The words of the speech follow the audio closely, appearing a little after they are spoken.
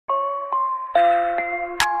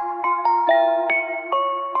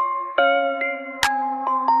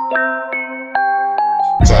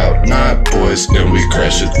C9BOYZ, and we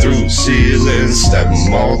crash it through ceilings, stab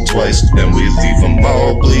them all twice, and we leave them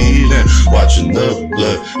all bleeding. Watching the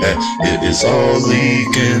blood, it is all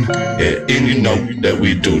leaking. Yeah, and you know that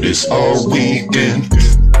we do this all weekend.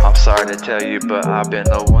 I'm sorry to tell you, but I've been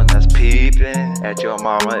the one that's peeping at your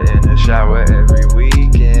mama in the shower every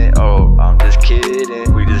weekend. Oh, I'm just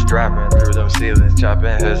kidding. We just driving through them ceilings,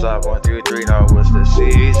 chopping heads off 1, 2, 3. Now what's the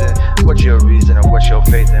season? What's your reason and what's your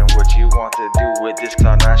faith and what you want to do with this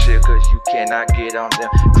cloud9 shit? Cause you cannot get on them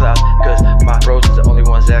clouds. Cause my bros is the only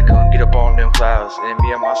ones that can get up on them clouds. And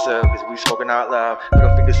me and myself, cause we smoking out loud. Put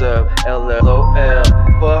our fingers up, LLOL.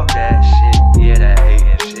 Fuck that shit, yeah, that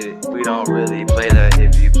hating shit. We don't really play that.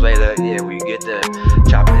 If you play that, yeah, we get the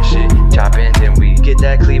chopping shit, chopping, then we get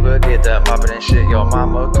that cleaver, get the mopping and shit. Your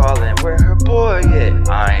mama calling, where her boy at?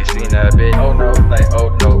 I ain't seen a bit, oh no, like,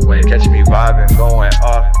 oh no way. Catch me vibing, going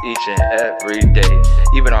off each and every day,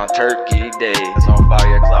 even on Turkey Day. It's on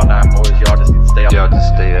fire, Cloud9BOYZ, y'all just need to stay up. Y'all just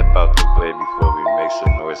stay up out the way before we make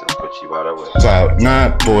some noise and put you out of the way.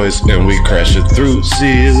 Cloud9BOYZ, and we crash it through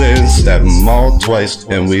ceilings, stab them all twice,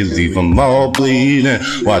 and we leave them all bleeding.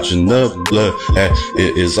 Watching the blood,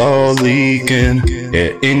 it is all leaking.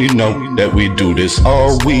 Yeah, and you know that we do this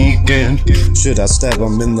all weekend. Should I stab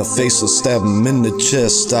him in the face or stab him in the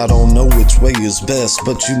chest? I don't know which way is best,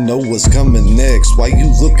 but you know what's coming next. Why you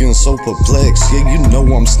looking so perplexed? Yeah, you know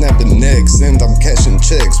I'm snapping necks and I'm cashing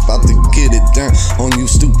checks. About to get it down on you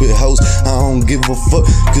stupid hoes. I don't give a fuck,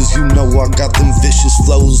 cause you know I got them vicious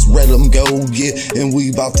flows. Let them go, yeah, and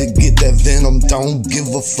we about to get that venom. Don't give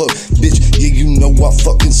a fuck, bitch. Yeah, you know I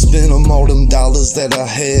fucking spent them, all them dollars that I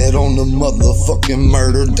had on the motherfucking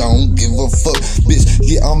murder. Don't give a fuck, bitch.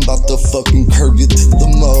 Yeah, I'm about to fucking curb you to the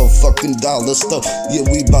motherfucking dollar stuff. Yeah,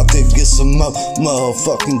 we about to get some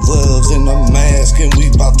motherfucking gloves and a mask, and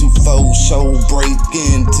we about to show break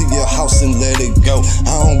into your house and let it go.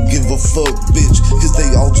 I don't give a fuck, bitch, cause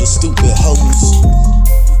they all just stupid hoes.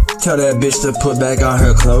 Tell that bitch to put back on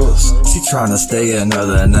her clothes. She tryna stay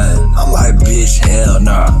another night. I'm like, bitch, hell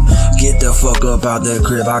nah. Get the fuck up out the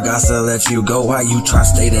crib, I got to let you go. Why you try to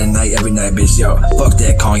stay that night every night, bitch, yo? Fuck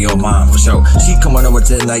that, call your mom for sure. She coming over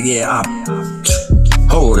tonight, yeah,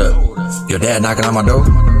 hold up. Your dad knocking on my door?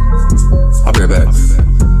 I'll be right back.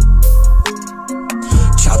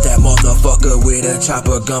 That motherfucker with a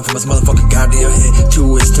chopper gun from his motherfucking goddamn head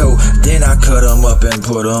to his toe. Then I cut him up and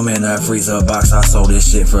put him in a freezer box. I sold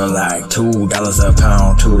this shit for like $2 a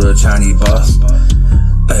pound to the Chinese boss.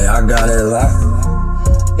 Hey, I got it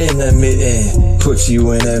locked in the mitten, put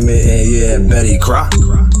you in the mitten, yeah, Betty Crock.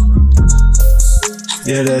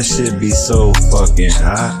 Yeah, that shit be so fucking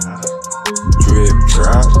hot. Drip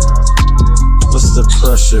drop. What's the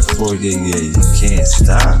pressure for you? Yeah, you can't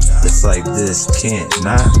stop. It's like this, can't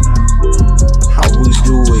not. How we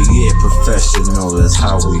do it, yeah, professional. That's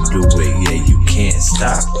how we do it, yeah, you can't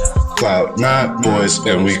stop.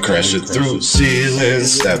 Cloud9BOYZ, and we crash it through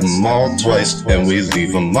ceilings, stab them all twice, and we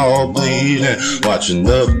leave them all bleeding. Watching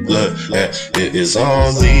the blood, it is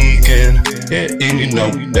all leaking. Yeah, and you know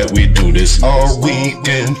that we do this all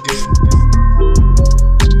weekend.